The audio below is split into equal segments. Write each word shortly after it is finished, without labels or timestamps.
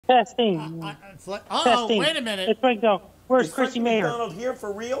Testing. Uh-oh, wait a minute. It's breakdown. Where's Is Chrissie Frankie Mayer? McDonald here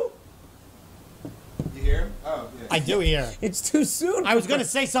for real? You hear him? Oh, yeah. I do hear. It's too soon. I was going to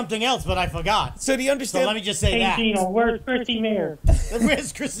say something else, but I forgot. So do you understand? So let me just say Hey, that. Gino, where's Chrissie Mayer?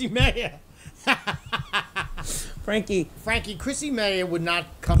 Where's Chrissie Mayer? Frankie, Chrissie Mayer would not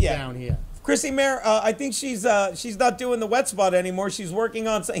come down here. Chrissie Mayer, I think she's not doing the wet spot anymore. She's working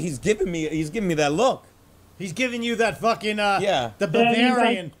on. He's giving me that look. He's giving you that fucking yeah. The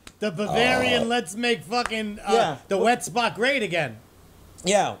Bavarian. The Bavarian. Let's make fucking the wet spot great again.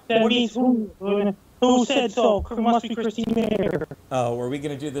 Yeah. That means who said so? Must be Chrissie Mayer. Oh, are we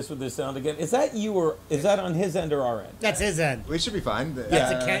gonna do this with this sound again? Is that you or is that on his end or our end? That's his end. We should be fine.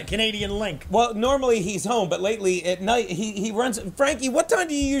 That's a Canadian link. Well, normally he's home, but lately at night he runs. Frankie, what time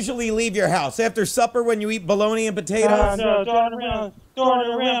do you usually leave your house? After supper when you eat bologna and potatoes? No, darting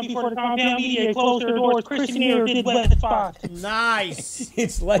around before the compound media closed their doors. Chrissie Mayer did wet spot. Nice.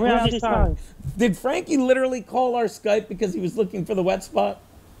 It's like Around this time. Did Frankie literally call our Skype because he was looking for the wet spot?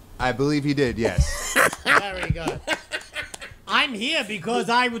 I believe he did, yes. Very good. I'm here because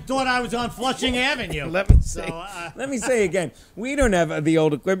I thought I was on Flushing Avenue. Let me say again, we don't have the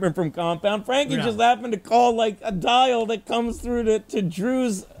old equipment from Compound. Frankie just happened to call like a dial that comes through to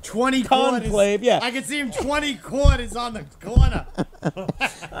Drew's 20 conclave. Quarters. Yeah, I can see him 20 quarters on the corner.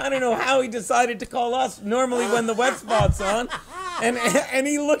 I don't know how he decided to call us. Normally when the wet spot's on, and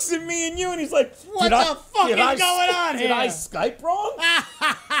he looks at me and you and he's like, "What the fuck is going on here? Did I Skype wrong?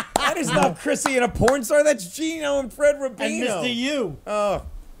 That is not Chrissie and a porn star. That's Gino and Fred Rubino and Mr. U. Oh,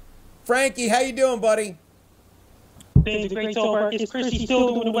 Frankie, how you doing, buddy? Things are great so far. Is Chrissie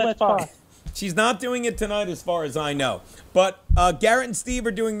still doing the wet spot? She's not doing it tonight, as far as I know. But Garrett and Steve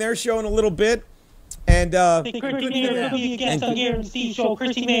are doing their show in a little bit, and Chrissie Mayer will be a guest on Garrett and Steve's show.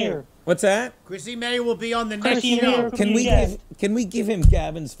 Chrissie Mayer. What's that? Chrissie Mayer will be on the next Chrissie show. Mayer. Can we give him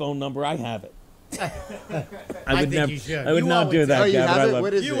Gavin's phone number? I have it. I think you should. I would not do that, Oh, you Gavin. have I it? love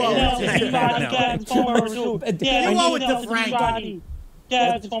What is You it? owe it. Gavin's phone number too. You owe it to Frankie.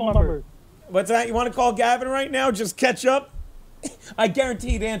 Gavin's phone number. What's that? You want to call Gavin right now? Just catch up? I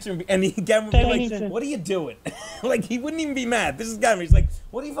guarantee he'd answer him, and Gavin would be like, "What are you doing?" Like, he wouldn't even be mad. This is Gavin. He's like,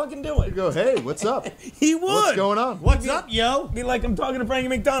 "What are you fucking doing?" You go, hey, what's up? He would. What's going on? What's up, yo? Be like, "I'm talking to Frankie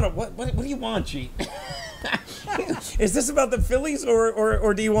McDonald. What do you want, G?" Is this about the Phillies,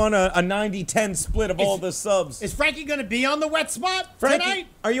 or do you want a 90-10 split of all the subs? Is Frankie going to be on the wet spot Frankie, tonight?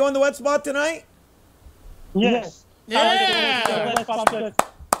 are you on the wet spot tonight? Yes. Yeah. Wet spot's good.